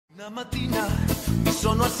Una mattina mi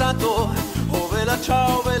sono alzato, oh vela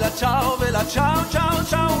ciao, vela ciao, vela ciao, ciao,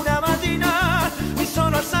 ciao. Una mattina mi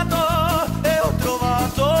sono alzato e ho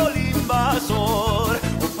trovato l'invasor,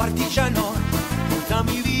 un partigiano,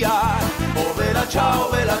 portami via, oh vela ciao,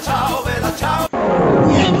 vela ciao, vela ciao.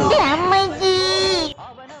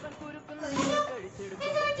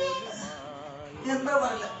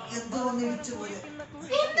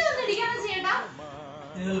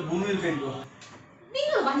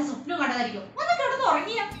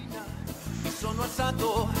 Sono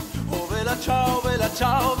alzato, oh vela ciao, vela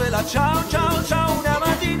ciao, vela ciao, ciao, ciao. Una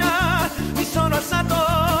mattina mi sono alzato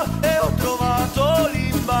e ho trovato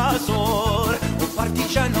l'invasor, un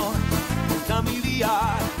partigiano, portami via,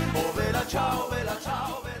 oh vela ciao, vela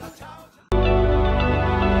ciao, vela ciao.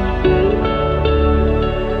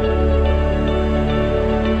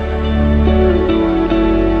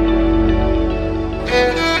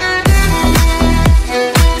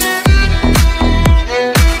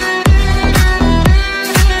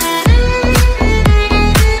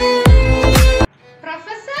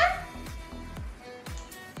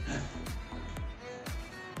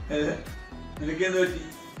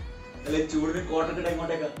 ചൂടിന് കോട്ടൊക്കെ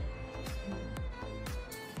ഇങ്ങോട്ടേക്കാ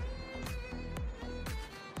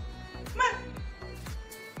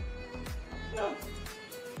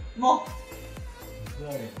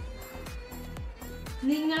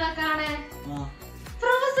നിങ്ങളെ കാണാൻ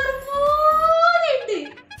professor മോനുണ്ട്,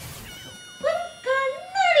 ഒരു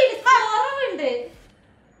കണ്ണാടി കുറവുണ്ട്.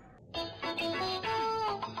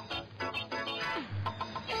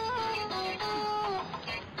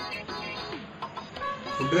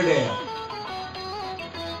 Food റെഡിയായോ?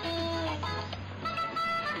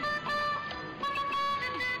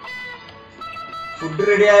 Food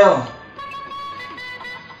റെഡിയായോ?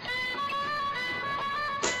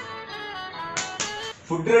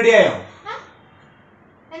 Food റെഡിയായോ?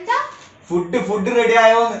 എന്താ ഫുഡ്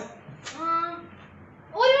റെഡിയായോന്ന്?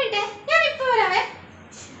 ഒരു മിനിറ്റ്, ഞാൻ ഇപ്പൊ വരാവേ.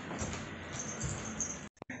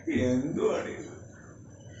 എന്തുവാണ് ഇത്?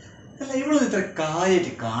 അല്ല ഇവളൊന്നും ഇത്ര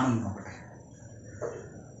കായായിട്ട് കാണുന്നു. നോക്കട്ടെ.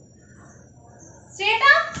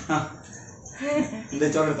 എന്താ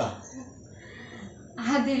ചോറെടുത്താ?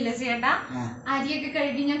 അതില്ല ചേട്ടാ, അരിയൊക്കെ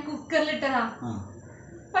കഴുകി ഞാൻ കുക്കറിലിട്ടതാ.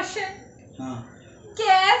 പക്ഷെ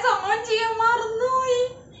ഗ്യാസ് ഓൺ ചെയ്യാൻ മറന്നുപോയി.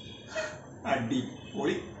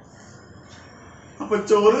 അടിപൊളി. അപ്പൊ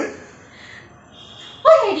ചോറ്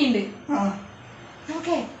ഒരു ഐഡിയ ഉണ്ട്.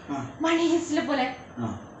 ഓക്കെ, മണി ഹീസ്റ്റിലെ പോലെ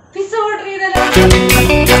പിസ്സ ഓർഡർ ചെയ്തല്ലോ.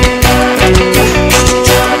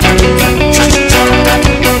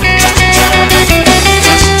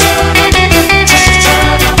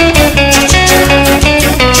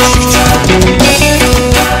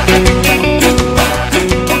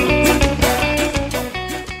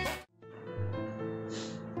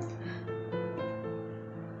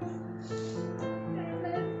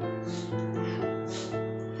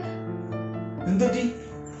 എന്തോട്ടി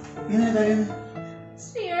ഇങ്ങനെ കാര്യന്ന്?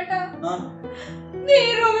 ശ്രീയേട്ടാ,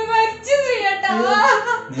 നീരോബി മരിച്ചു ശ്രീയേട്ടാ.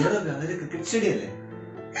 നീരോബി അതൊരു ക്രിക്കറ്റ് സ്റ്റേഡിയം അല്ലേ?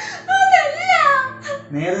 അതല്ല.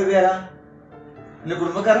 നീരോബി ആരാ? എന്റെ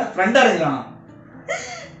കുടുംബക്കാരാ? ഫ്രണ്ട് ആരെങ്കിലും ആണോ?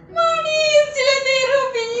 മണി ഹീസ്റ്റിലെ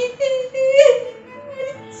നീരോബി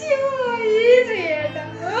മരിച്ചുപോയി ശ്രീയേട്ടാ,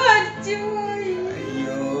 മരിച്ചുപോയി.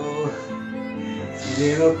 അയ്യോ,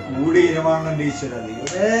 ഇതേതോ കൂടി ഇനമാണെന്നുണ്ട് ഈശ്വര.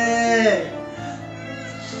 ദൈവമേ.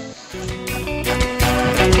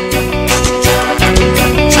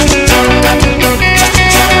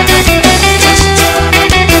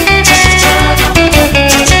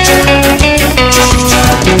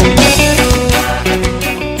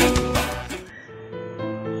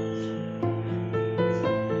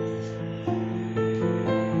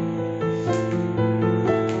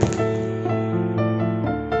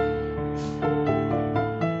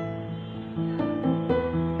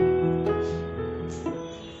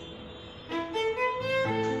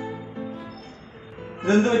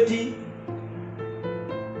 ഇതെന്ത് പറ്റി?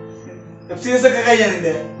 വെബ്സീരീസ് ഒക്കെ കഴിഞ്ഞാ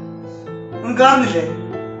നിന്റെ? ഒന്നും കാണുന്നില്ലേ?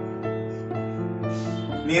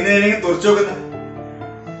 നീ എന്തെങ്കിലും തുറച്ചു നോക്കുന്ന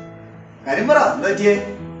കാര്യം പറ. എന്താ പറ്റിയേ?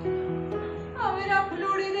 അവർ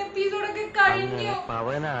അപ്ലോഡ് ചെയ്ത എപ്പിസോഡൊക്കെ കഴിഞ്ഞു.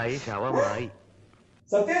 പവനായി ശവമായി.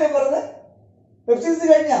 സത്യമല്ലേ പറഞ്ഞത്? വെബ്സീരീസ്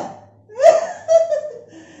കഴിഞ്ഞ?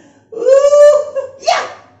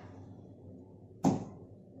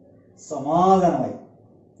 സമാധാനമായി.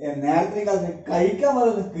 നേരത്തെ കാലത്ത് കഴിക്കാൻ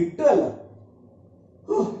പറയുന്നത് കിട്ടുമല്ലോ.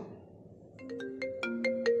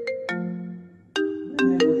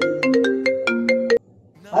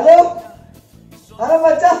 ഹലോ ഹലോ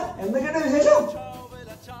മച്ചാ, എന്തൊക്കെയുണ്ട് വിശേഷം?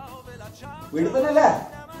 വീട്ടിൽ തന്നെയല്ലേ?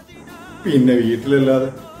 പിന്നെ വീട്ടിലല്ലാതെ.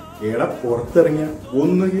 എടാ പുറത്തിറങ്ങിയ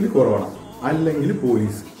ഒന്നുകിൽ കൊറോണ അല്ലെങ്കിൽ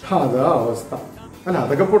പോലീസ്. അതാ അവസ്ഥ. അല്ല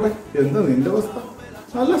അതൊക്കെ പോട്ടെ, എന്താ നിന്റെ അവസ്ഥ?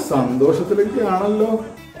 നല്ല സന്തോഷത്തിലൊക്കെ ആണല്ലോ.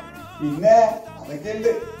 പിന്നെ അതൊക്കെ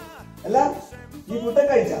ഉണ്ട്. അല്ല നീ ഫുഡൊക്കെ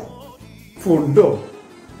കഴിച്ചാ? ഫുഡോ?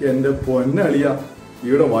 എന്റെ പൊന്നളിയ,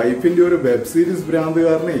 ഇവിടെ വൈഫിന്റെ ഒരു വെബ് സീരീസ് ഭ്രാന്ത്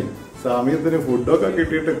കാരണേ സമയത്തിന് ഫുഡൊക്കെ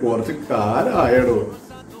കിട്ടിയിട്ട് കുറച്ച് കാലമായടോ.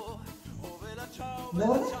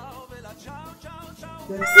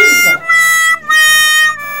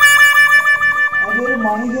 അതൊരു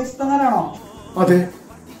മണി ഹെയ്സ്റ്റ് അങ്ങനാണോ? അതെ.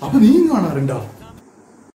 അപ്പൊ നീ കാണാറുണ്ടോ?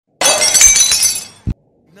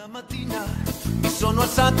 Mattina mi sono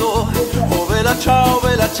alzato, oh vela ciao,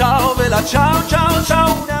 vela ciao, vela ciao, ciao, ciao,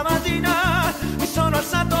 una mattina